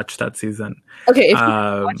have watched that season. Okay, if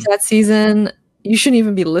you watch that season, you shouldn't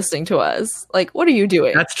even be listening to us. Like, what are you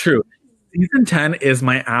doing? That's true. Season 10 is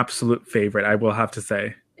my absolute favorite, I will have to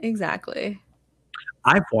say. Exactly.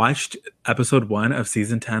 I've watched episode 1 of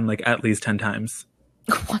season 10 like at least 10 times.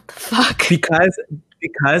 What the fuck?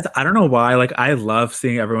 Because I don't know why, like I love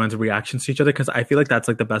seeing everyone's reactions to each other because I feel like that's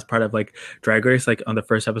like the best part of like Drag Race, like on the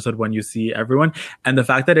first episode when you see everyone. And the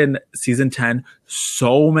fact that in season 10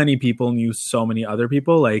 so many people knew so many other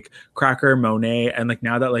people like Cracker, Monet, and like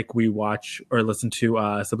now that like we watch or listen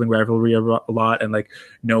to Sibling Rivalry a lot and like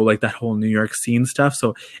know like that whole New York scene stuff.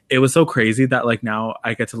 So it was so crazy that like now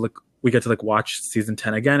we get to like watch season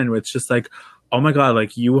 10 again, and it's just like, oh my god,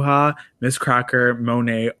 like Yuha, Miss Cracker,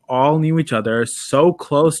 Monet all knew each other, so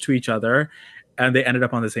close to each other, and they ended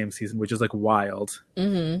up on the same season, which is like wild.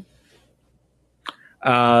 Mm-hmm.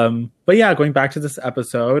 But yeah, going back to this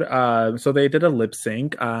episode, so they did a lip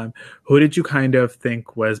sync. Who did you kind of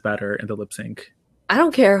think was better in the lip sync? I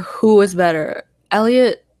don't care who was better.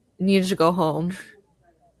 Elliot needed to go home.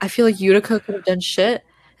 I feel like Utica could have done shit,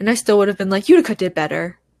 and I still would have been like, Utica did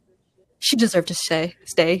better. She deserved to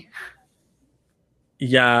stay.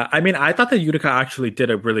 Yeah, I mean, I thought that Utica actually did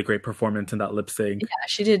a really great performance in that lip sync. Yeah,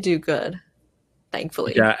 she did do good,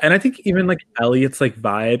 thankfully. Yeah, and I think even like Elliot's like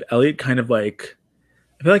vibe, Elliot kind of like,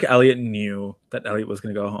 I feel like Elliot knew that Elliot was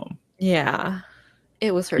gonna go home. Yeah,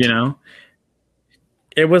 it was her You time. know,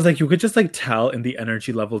 it was like you could just like tell in the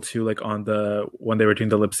energy level too, like on the when they were doing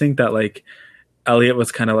the lip sync that like Elliot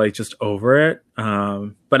was kind of like just over it.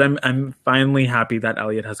 But I'm finally happy that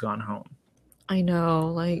Elliot has gone home. I know,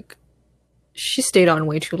 like, she stayed on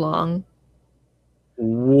way too long.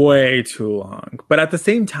 Way too long. But at the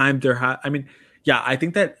same time, I mean, yeah, I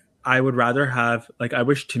think that I would rather have like I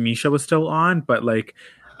wish Tamisha was still on, but like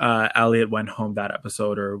Elliot went home that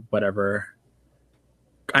episode or whatever.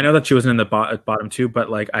 I know that she wasn't in the bottom two, but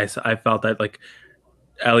like I felt that like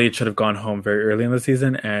Elliot should have gone home very early in the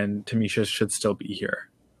season, and Tamisha should still be here.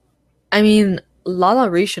 I mean, Lala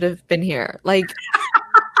Ree should have been here. Like,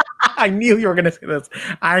 I knew you were gonna say this.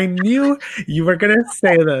 I knew you were gonna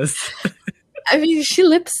say this. I mean, didn't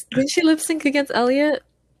she lip sync against Elliot?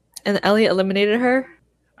 And Elliot eliminated her?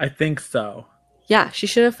 I think so. Yeah, she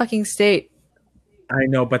should have fucking stayed. I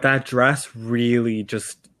know, but that dress really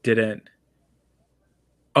just didn't.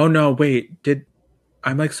 Oh no, wait. Did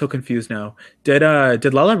I'm like so confused now. Did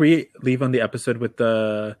Lala leave on the episode with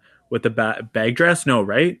the bag dress? No,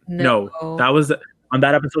 right? No, No. that was on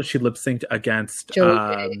that episode. She lip synced against Joey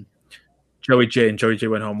J. Joey J, and Joey J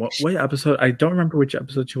went home. What episode? I don't remember which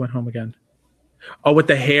episode she went home again. Oh, with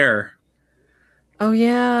the hair, Oh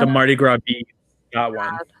yeah. the Mardi Gras beat. That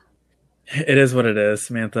one. It is what it is,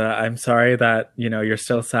 Samantha. I'm sorry that you're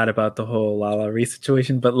still sad about the whole Lala Ree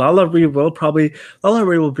situation, but Lala Ree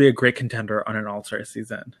will be a great contender on an All Star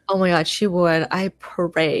season. Oh my god, she would. I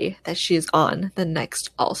pray that she's on the next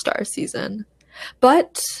All Star season.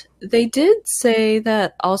 But they did say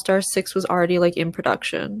that All Star 6 was already like in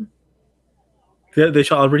production, They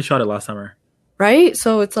already shot it last summer. right?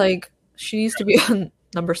 So it's like she needs to be on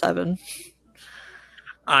number 7.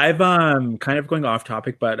 I've kind of going off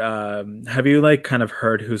topic, but have you like kind of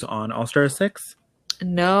heard who's on All Star 6?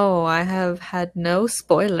 No, I have had no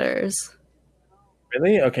spoilers.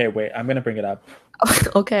 Really? Okay, wait. I'm gonna bring it up.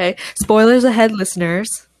 Okay, spoilers ahead,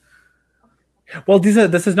 listeners. Well,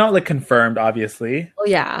 this is not like confirmed, obviously. Oh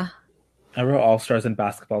yeah. I wrote All Stars in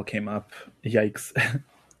basketball came up. Yikes.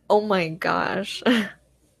 Oh my gosh.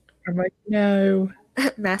 I'm like, no.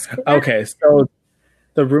 Masculine. Okay, so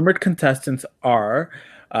the rumored contestants are,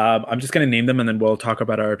 I'm just going to name them and then we'll talk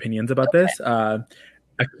about our opinions about this.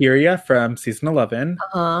 Akira from season 11,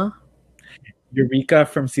 Uh-huh. Eureka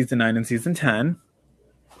from season 9 and season 10,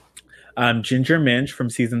 Ginger Minch from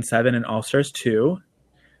season 7 and All Stars 2,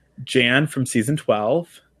 Jan from season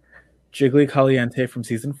 12, Jiggly Caliente from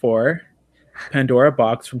season 4, Pandora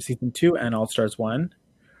Box from season 2 and All Stars 1,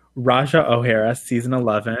 Raja O'Hara season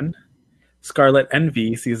 11, Scarlet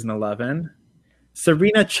Envy season 11,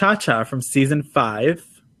 Serena Chacha from season 5,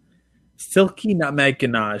 Silky Nutmeg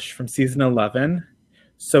Ganache from season 11,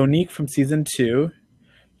 Sonique from season 2,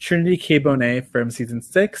 Trinity K. Bonet from season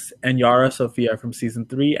 6, and Yara Sophia from season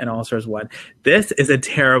 3 and All Stars 1. This is a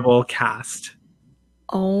terrible cast.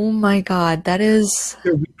 Oh my god, that is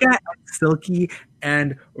Eureka, Silky,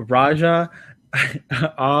 and Raja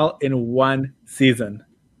all in one season.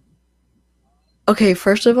 okay.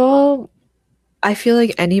 First of all, I feel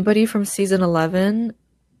like anybody from season 11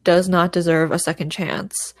 does not deserve a second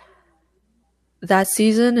chance. That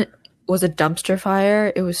season was a dumpster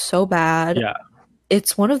fire. It was so bad. Yeah,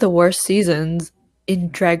 It's one of the worst seasons in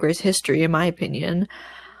Drag Race history, in my opinion.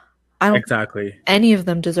 I don't think exactly. any of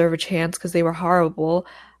them deserve a chance because they were horrible.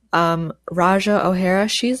 Raja O'Hara,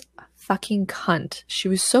 she's a fucking cunt. She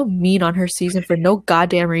was so mean on her season for no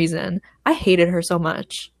goddamn reason. I hated her so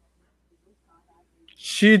much.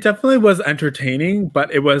 She definitely was entertaining,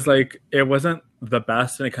 but it wasn't the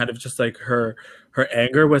best, and it kind of just like her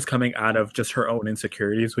anger was coming out of just her own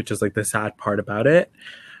insecurities, which is like the sad part about it.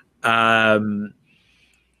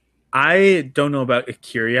 I don't know about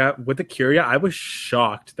Akira. With Akira, I was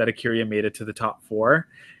shocked that Akira made it to the top 4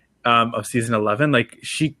 of season 11. Like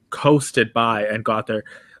she coasted by and got there.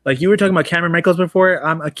 Like you were talking about Cameron Michaels before,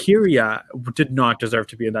 Akira did not deserve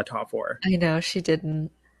to be in that top 4. I know she didn't.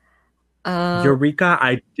 Um, Eureka,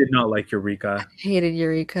 I did not like Eureka. hated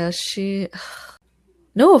Eureka. She,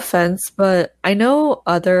 no offense, but I know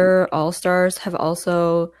other All Stars have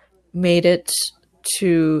also made it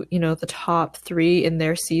to, the top 3 in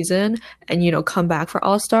their season and, come back for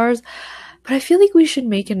All Stars. But I feel like we should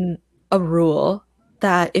make a rule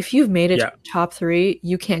that if you've made it to Yeah. the top 3,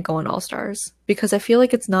 you can't go on All Stars because I feel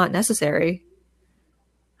like it's not necessary.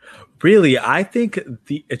 Really, I think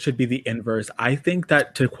it should be the inverse. I think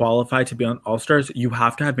that to qualify to be on All Stars, you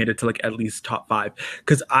have to have made it to like at least top 5.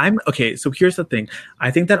 Because I'm okay. So here's the thing. I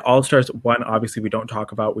think that All Stars 1, obviously, we don't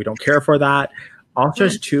talk about. We don't care for that. All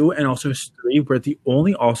Stars 2 and All Stars 3 were the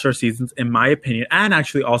only All Star seasons, in my opinion, and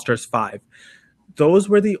actually All Stars 5. Those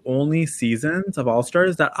were the only seasons of All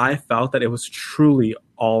Stars that I felt that it was truly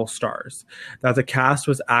All Stars. That the cast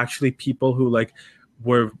was actually people who like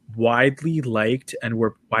were widely liked and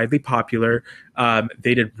were widely popular.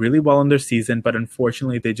 They did really well in their season, but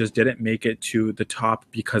unfortunately, they just didn't make it to the top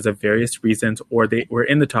because of various reasons, or they were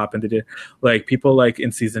in the top and they did like people like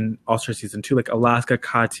in All Star season 2, like Alaska,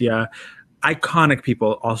 Katya, iconic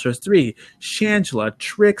people. All Stars 3, Shangela,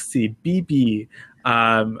 Trixie, BB,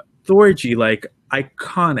 Thorgy, like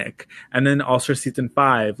iconic. And then All Star season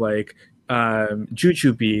 5, like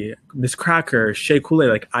Jujubee, Miss Cracker, Shea Coulee,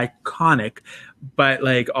 like iconic. But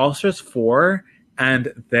like All Stars 4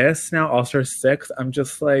 And this now All Stars 6, I'm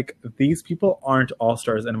just like, these people aren't All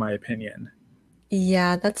Stars in my opinion.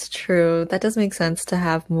 Yeah, that's true. That does make sense to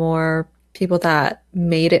have more people that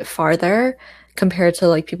made it farther compared to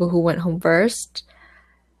like people who went home first.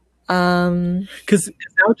 Um, Because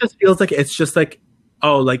now it just feels like it's just like,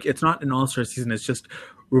 oh, like it's not an All Star season. It's just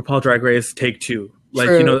RuPaul Drag Race Take Two. Like,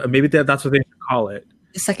 True. maybe that's what they should call it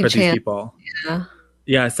Second for these chance. people. Yeah.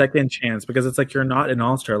 Yeah, second chance, because it's like you're not an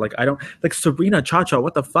All Star. Like I don't like Serena Chacha.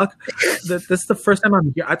 What the fuck? This is the first time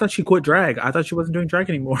I'm here. I thought she quit drag. I thought she wasn't doing drag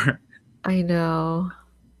anymore. I know.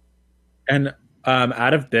 And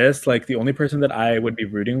out of this, like the only person that I would be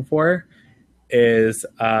rooting for is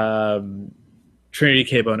Trinity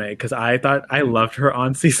K. Bonet, because I thought I loved her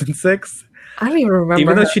on season 6, I don't even remember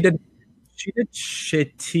even though her. she did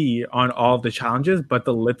shitty on all of the challenges, but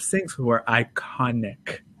the lip syncs were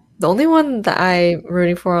iconic. The only one that I'm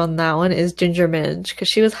rooting for on that one is Ginger Minj because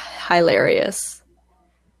she was hilarious.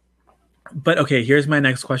 But okay, here's my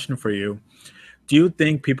next question for you. Do you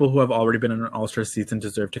think people who have already been in an All Star season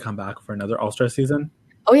deserve to come back for another All Star season?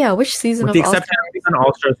 Oh yeah, which season With of the All exception Stars? of season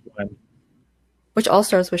All Stars 1. Which All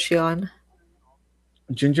Stars was she on?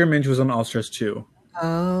 Ginger Minj was on All Stars 2.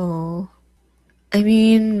 Oh. I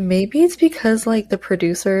mean, maybe it's because like the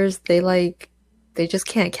producers, they just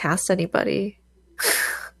can't cast anybody.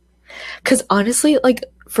 Because honestly, like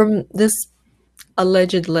from this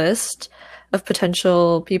alleged list of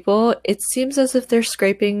potential people, it seems as if they're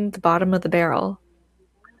scraping the bottom of the barrel.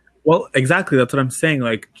 Well, exactly. That's what I'm saying.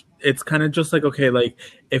 Like, it's kind of just like, okay, like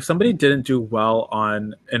if somebody didn't do well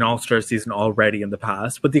on an All Star season already in the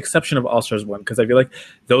past, with the exception of All Stars 1, because I feel like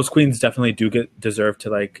those queens definitely deserve to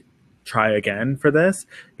like try again for this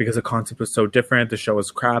because the concept was so different. The show was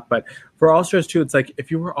crap. But for All Stars 2, it's like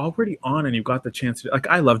if you were already on and you got the chance to, like,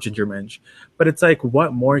 I love Ginger Minj, but it's like,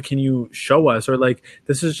 what more can you show us? Or like,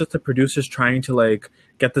 this is just the producers trying to like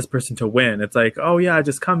get this person to win. It's like, oh yeah,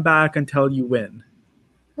 just come back until you win,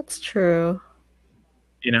 That's true.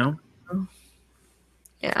 you know?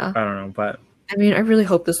 Yeah. I don't know, but I mean, I really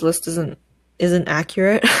hope this list isn't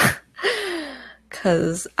accurate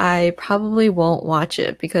because I probably won't watch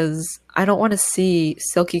it because I don't want to see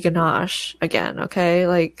Silky Ganache again, okay?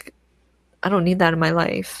 Like I don't need that in my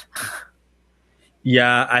life.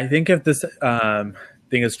 yeah, I think if this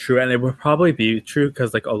thing is true, and it would probably be true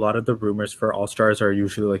because like a lot of the rumors for All Stars are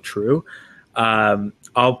usually like true.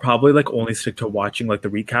 I'll probably like only stick to watching like the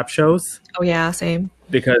recap shows Oh yeah, same.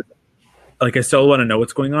 because like I still want to know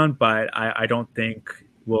what's going on, but I don't think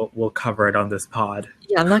we'll cover it on this pod.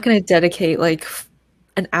 Yeah, I'm not going to dedicate like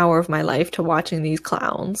an hour of my life to watching these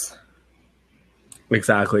clowns.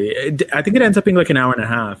 Exactly. I think it ends up being like an hour and a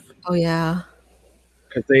half Oh yeah.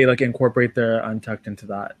 because they like incorporate the Untucked into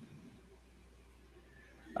that.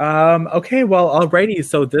 Okay, well, alrighty.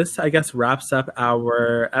 So this, I guess, wraps up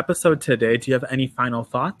our episode today. Do you have any final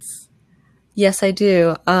thoughts? Yes, I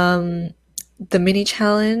do. The mini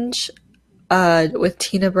challenge with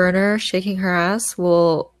Tina Burner shaking her ass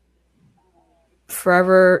will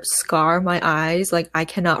forever scar my eyes. Like I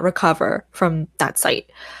cannot recover from that sight.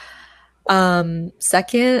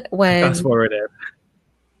 Second, Fast when forward it.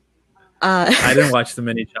 uh I didn't watch the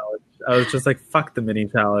mini challenge. I was just like, fuck the mini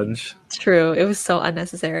challenge. true, it was so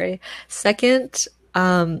unnecessary. Second,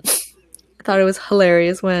 I thought it was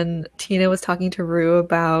hilarious when Tina was talking to Rue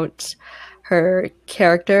about her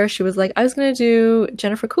character. She was like, I was gonna do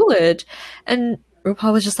Jennifer Coolidge. And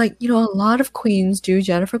RuPaul was just like, you know, a lot of queens do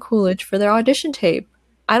Jennifer Coolidge for their audition tape.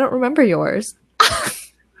 I don't remember yours.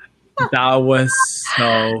 That was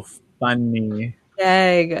so funny.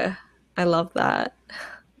 Dang. I love that.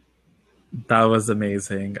 That was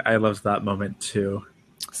amazing. I loved that moment too.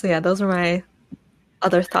 So yeah, those were my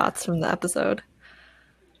other thoughts from the episode.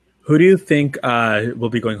 Who do you think will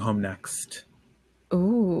be going home next?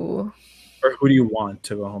 Ooh. Or who do you want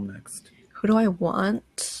to go home next? Who do I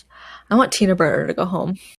want? I want Tina Burner to go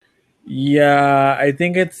home. Yeah, I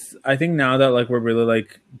think now that like we're really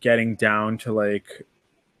like getting down to like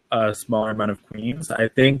a smaller amount of queens, I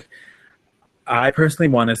think I personally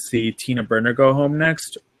want to see Tina Burner go home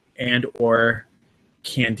next and or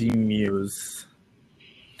Candy Muse.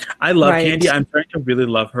 I love Right. Candy. I'm starting to really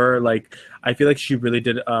love her. Like, I feel like she really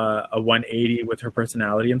did a 180 with her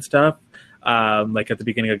personality and stuff. Like at the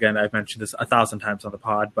beginning, again, I've mentioned this 1,000 times on the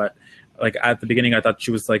pod, but like at the beginning, I thought she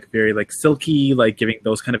was like very like silky, like giving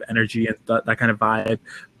those kind of energy and that kind of vibe.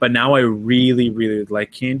 But now I really, really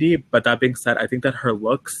like Candy. But that being said, I think that her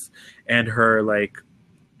looks and her like,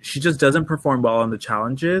 she just doesn't perform well on the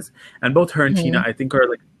challenges. And both her and Tina, Mhm. I think, are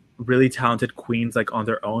like really talented queens like on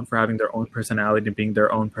their own for having their own personality and being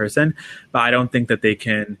their own person, but I don't think that they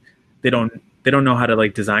don't they don't know how to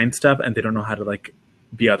like design stuff, and they don't know how to like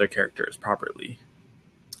be other characters properly.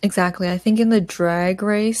 Exactly. I think in the drag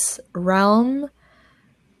race realm,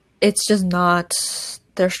 it's just not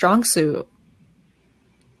their strong suit.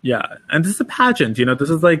 Yeah, and this is a pageant. You know, this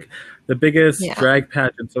is like the biggest Yeah, drag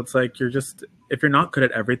pageant. So it's like you're just if you're not good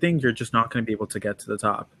at everything, you're just not going to be able to get to the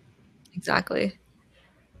top. exactly.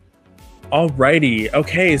 Alrighty.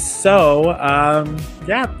 Okay, so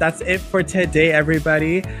yeah, that's it for today,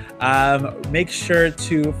 everybody. Make sure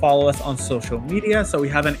to follow us on social media. So we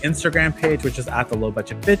have an Instagram page, which is at the Low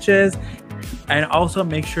Budget Bitches. And also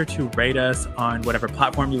make sure to rate us on whatever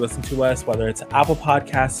platform you listen to us, whether it's Apple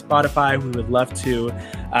Podcasts, Spotify. We would love to,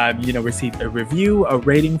 receive a review, a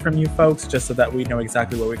rating from you folks, just so that we know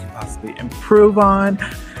exactly what we can possibly improve on.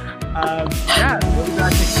 Yeah, we'll be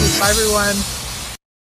back next week. Bye, everyone.